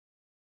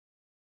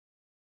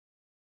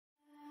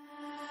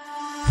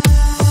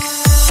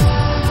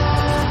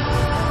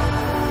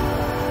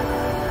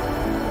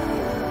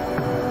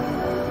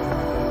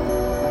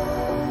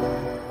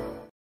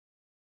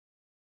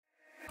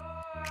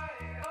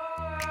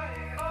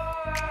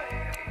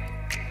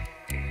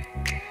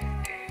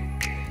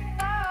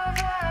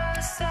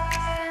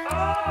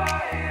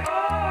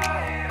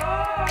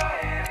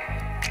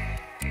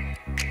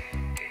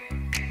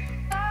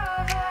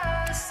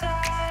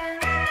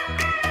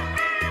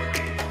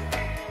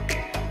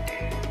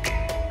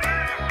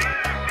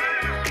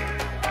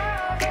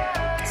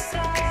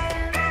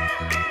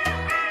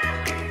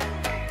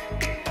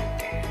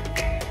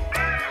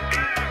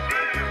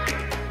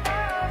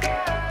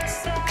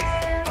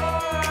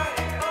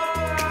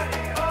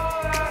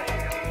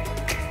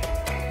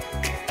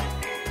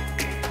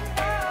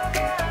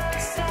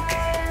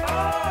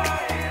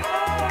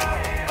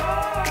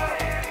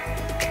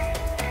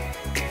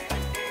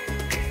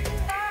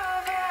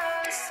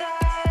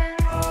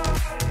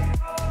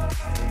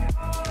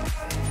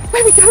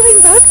Where are we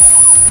going, bud?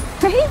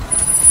 Right?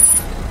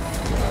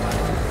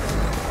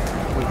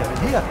 We're going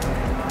here.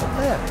 Up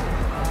there.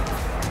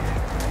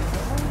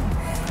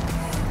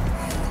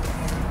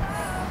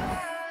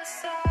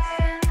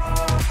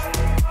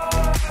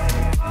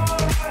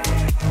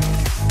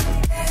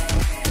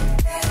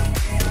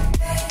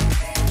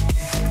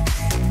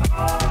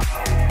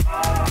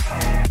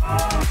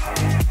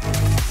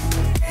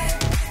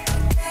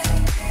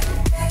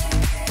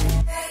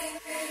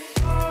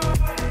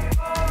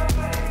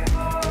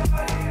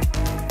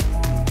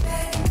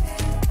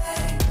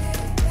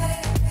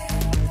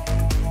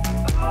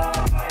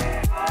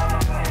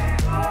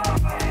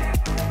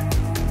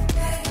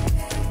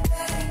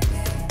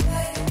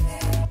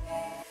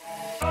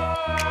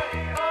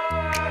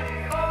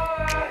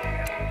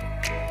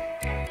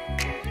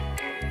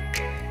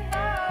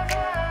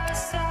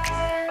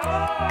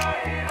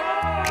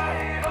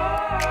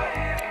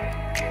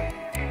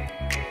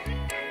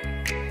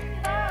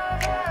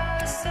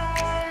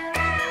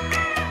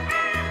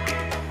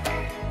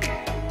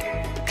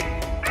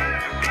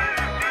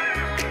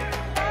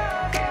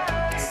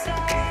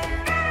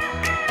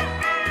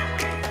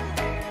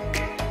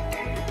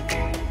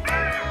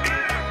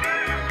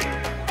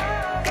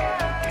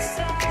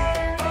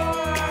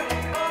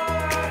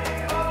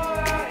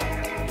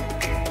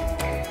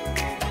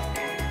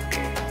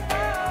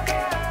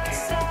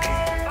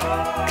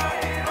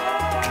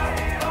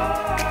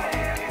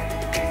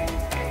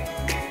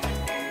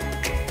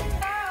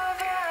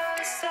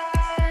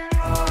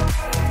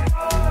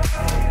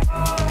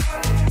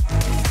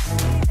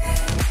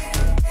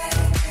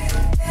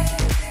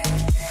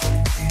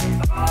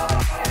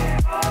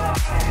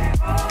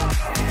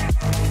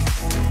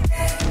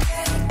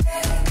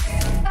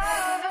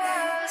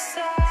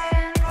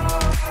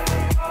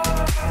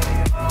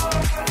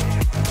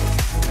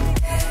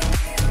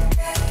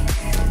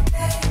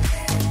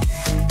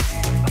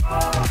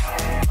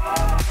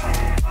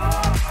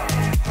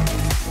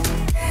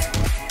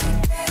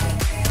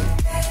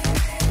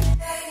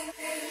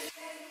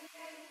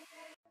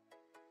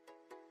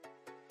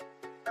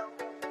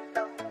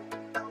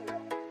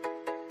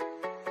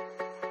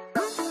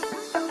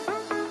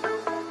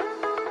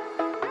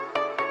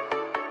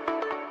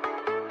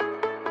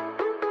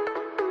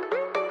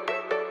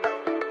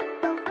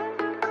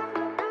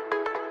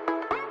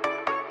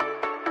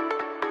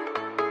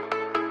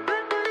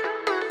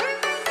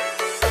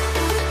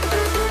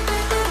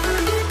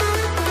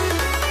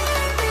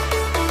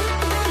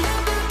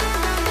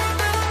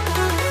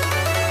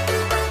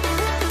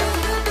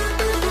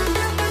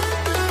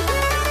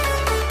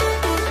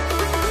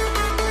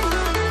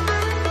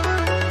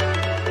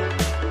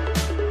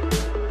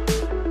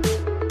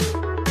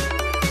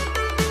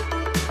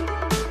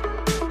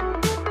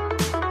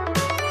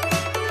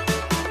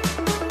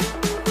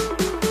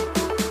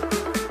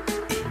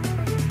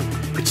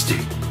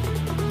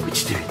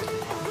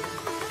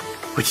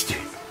 What you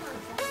doing?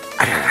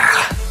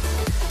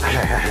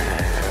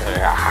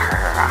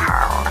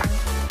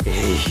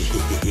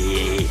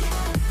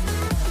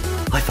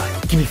 High five.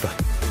 Give me five.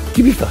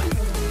 Give me five.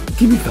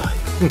 Give me five.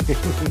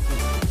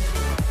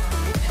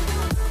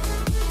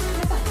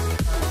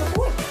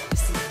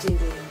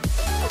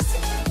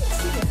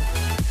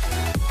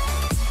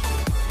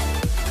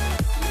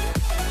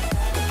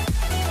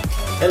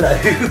 Hello.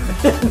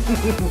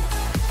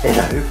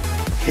 Hello.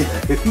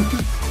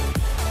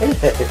 Hello.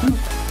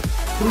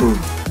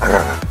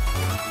 Hello.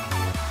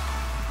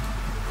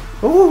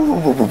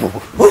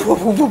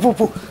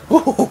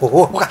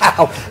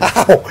 Ow!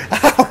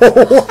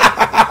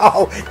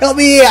 Ow! Help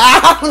me here!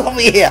 Ow! Help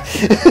me here!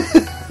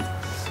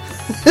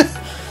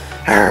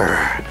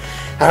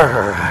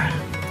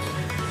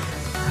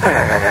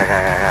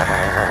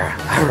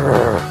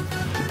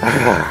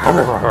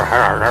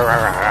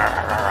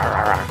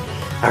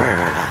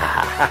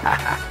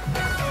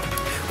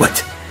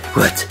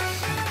 What?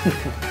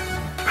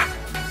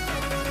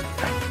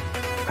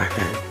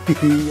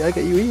 I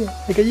got you here.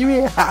 I got you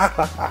here. Ow!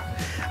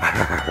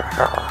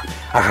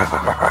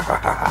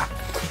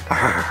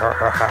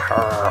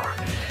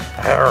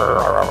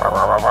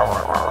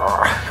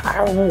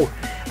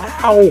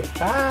 Ow!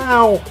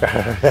 Ow!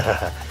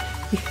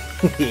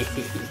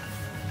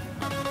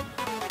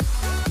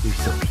 You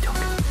zombie dog.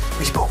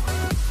 Westipoo.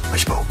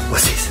 Westipoo.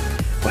 What's this?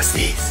 What's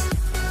this?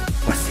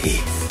 What's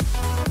this?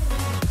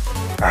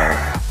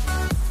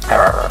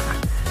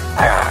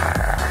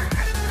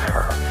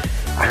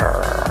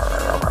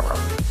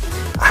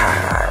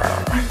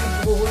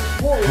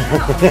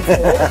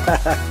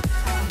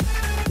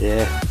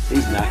 Yeah,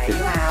 he's knackered.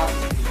 Wow.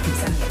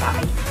 It's only a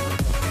puppy.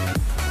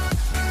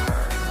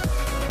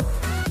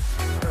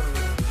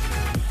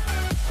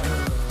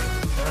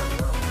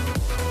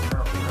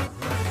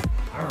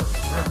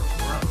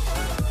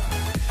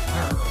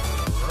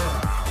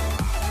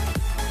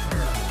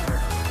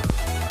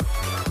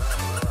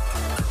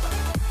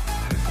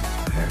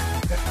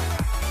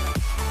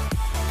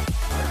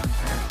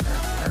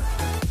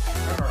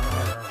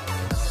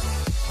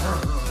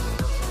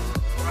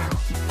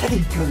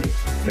 Teddy,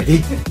 ready?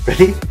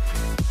 Ready?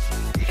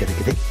 You gonna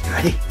get it?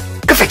 Ready?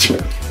 Go fetch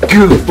it!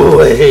 Good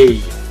boy!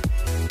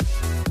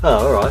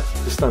 Oh, alright.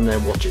 Just stand there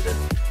and watch it then.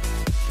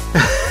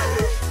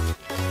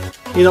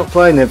 You're not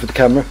playing there for the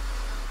camera.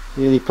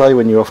 You only play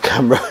when you're off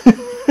camera.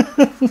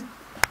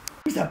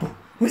 Where's that ball?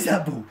 Where's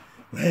that ball?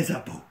 Where's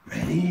that ball?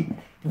 Ready?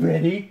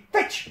 Ready?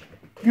 Fetch!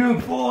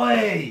 Good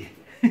boy!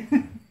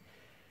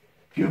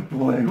 Good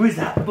boy. Where's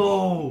that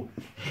ball?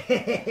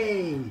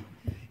 Hey!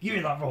 Give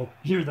me that ball.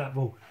 Give me that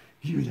ball.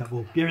 Give me that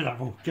ball. Give me that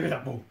ball. Give me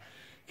that ball.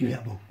 Give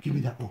me that ball. Give me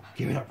that ball.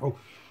 Give me that ball.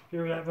 Give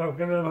me that ball.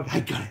 Give me that ball. I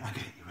got it. I got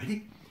it. You ready?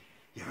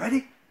 You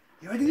ready?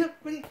 You ready?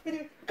 Ready?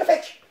 Ready? Go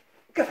fetch.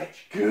 Go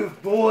fetch.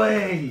 Good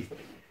boy.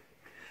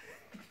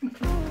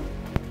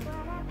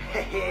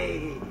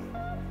 Hey.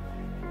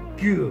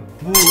 Good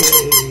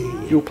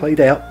boy. You're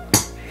played out.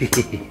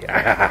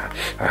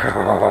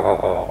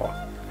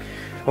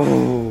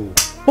 Oh.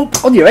 Oh,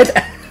 on your head.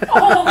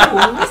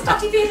 Oh, is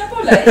Daddy being a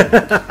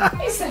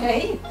bully? Is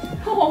he?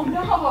 Oh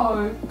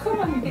no! Come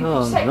on, you've been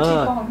protected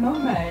by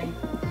Mummy.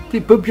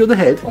 Did it bump you on the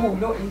head? Oh,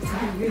 not into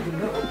you,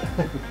 look.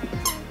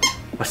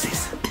 What's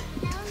this?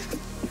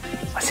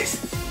 What's this?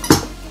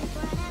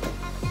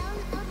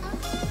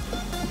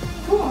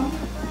 Go on.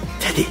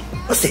 Teddy,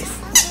 what's this?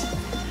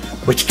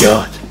 What you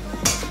got?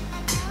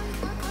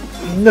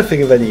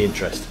 Nothing of any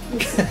interest.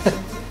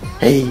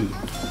 Hey.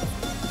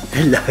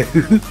 Hello.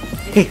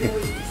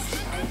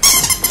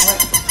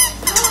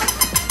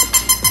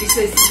 He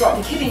says, right,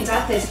 the kidding,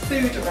 Dad, there's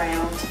food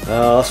around.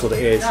 Oh, that's what it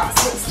is.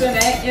 That's what's done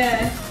it,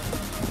 yeah.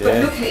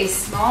 But look at his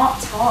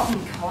smart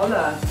tartan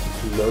collar.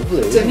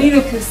 Lovely. Doesn't he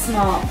look a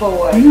smart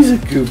boy? He's a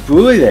good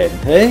boy then,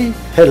 hey?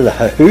 Hello.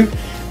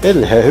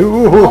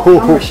 Hello. Oh,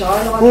 camera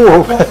shy,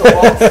 like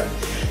that.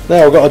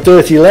 Now I've got a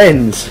dirty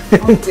lens.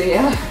 Oh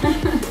dear.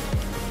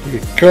 You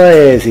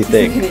crazy He's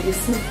thing. looking at your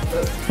slip.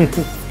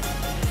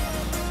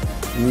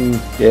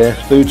 Yeah,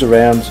 food's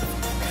around.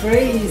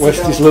 Crazy.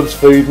 Westies loves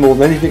food more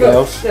than anything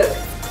else. Look.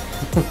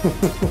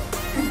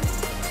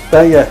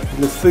 Don't you?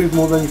 He loves food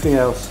more than anything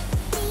else.